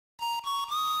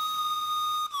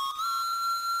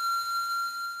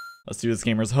Let's do this,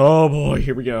 gamers. Oh boy,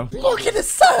 here we go. Look at this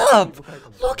setup!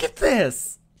 Look at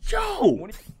this! Yo!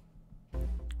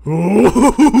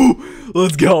 Ooh,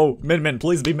 let's go! Min,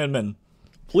 please be Min.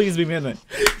 Please be Min.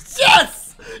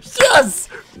 Yes! Yes!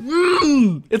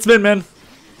 It's Min.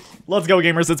 Let's go,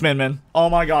 gamers. It's Min. Oh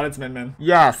my god, it's Min.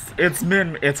 Yes, it's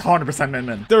Min. It's 100%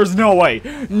 Min. There's no way.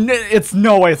 It's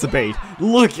no way it's a bait.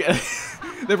 Look at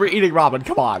they were eating ramen.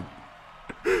 Come on.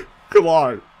 Come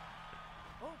on.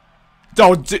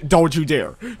 Don't you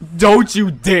dare. Don't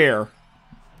you dare.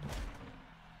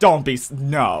 Don't be.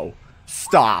 No.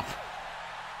 Stop.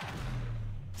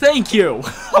 Thank you.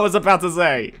 I was about to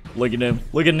say. Look at him.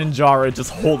 Look at Ninjara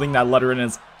just holding that letter in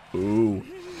his. Ooh.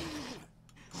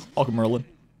 Welcome, Merlin.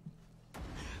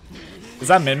 Is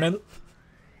that Min?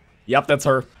 Yep, that's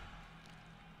her.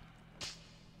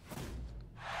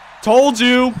 Told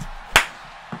you.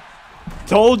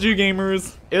 Told you,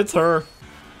 gamers. It's her.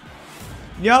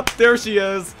 Yep, there she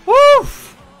is. Woo!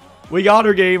 We got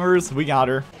her, gamers. We got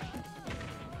her.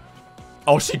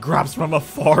 Oh, she grabs from a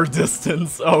far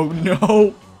distance. Oh,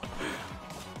 no.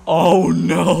 Oh,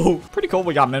 no. Pretty cool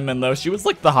we got Min, though. She was,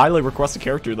 like, the highly requested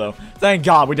character, though. Thank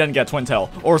God we didn't get Twin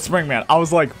Tail or Springman. I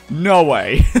was like, no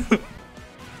way.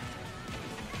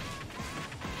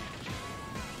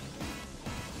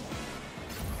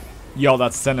 Yo,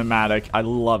 that's cinematic. I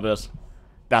love it.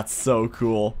 That's so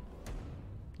cool.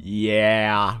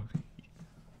 Yeah.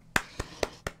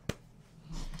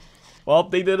 Well,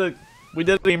 they did it. We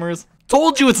did it, gamers.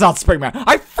 Told you it's not Springman.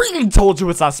 I freaking told you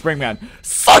it's not Springman.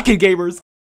 Suck it, gamers.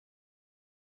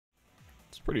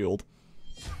 It's pretty old.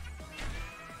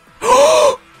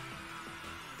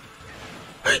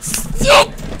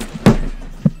 Stop!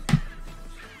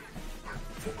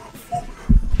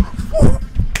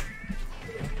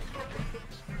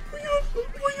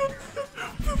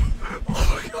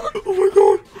 Oh my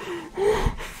god.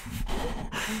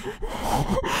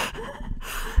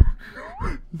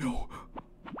 No.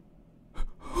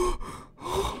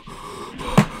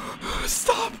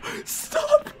 Stop.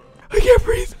 Stop. I can't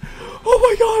breathe. Oh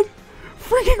my god.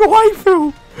 Freaking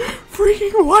waifu.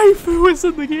 Freaking waifu is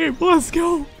in the game. Let's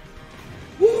go.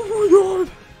 Oh my god.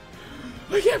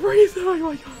 I can't breathe. Oh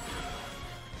my god.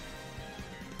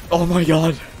 Oh my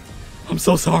god. I'm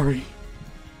so sorry.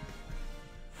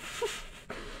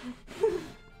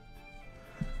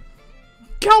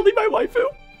 Callie, my waifu.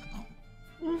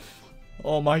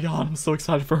 Oh my god, I'm so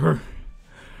excited for her.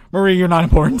 Marie, you're not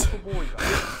important.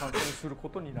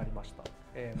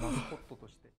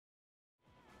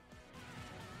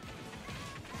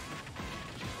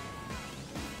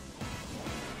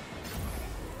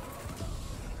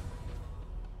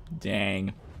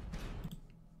 Dang.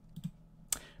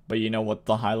 But you know what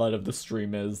the highlight of the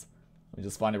stream is? Let me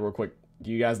just find it real quick.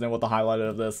 Do you guys know what the highlight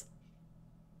of this?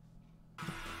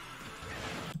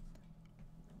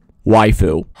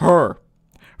 Waifu. Her.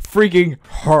 Freaking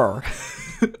her.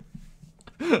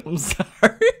 I'm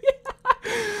sorry.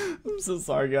 I'm so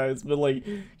sorry, guys. But, like,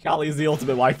 Callie's the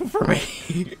ultimate waifu for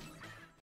me.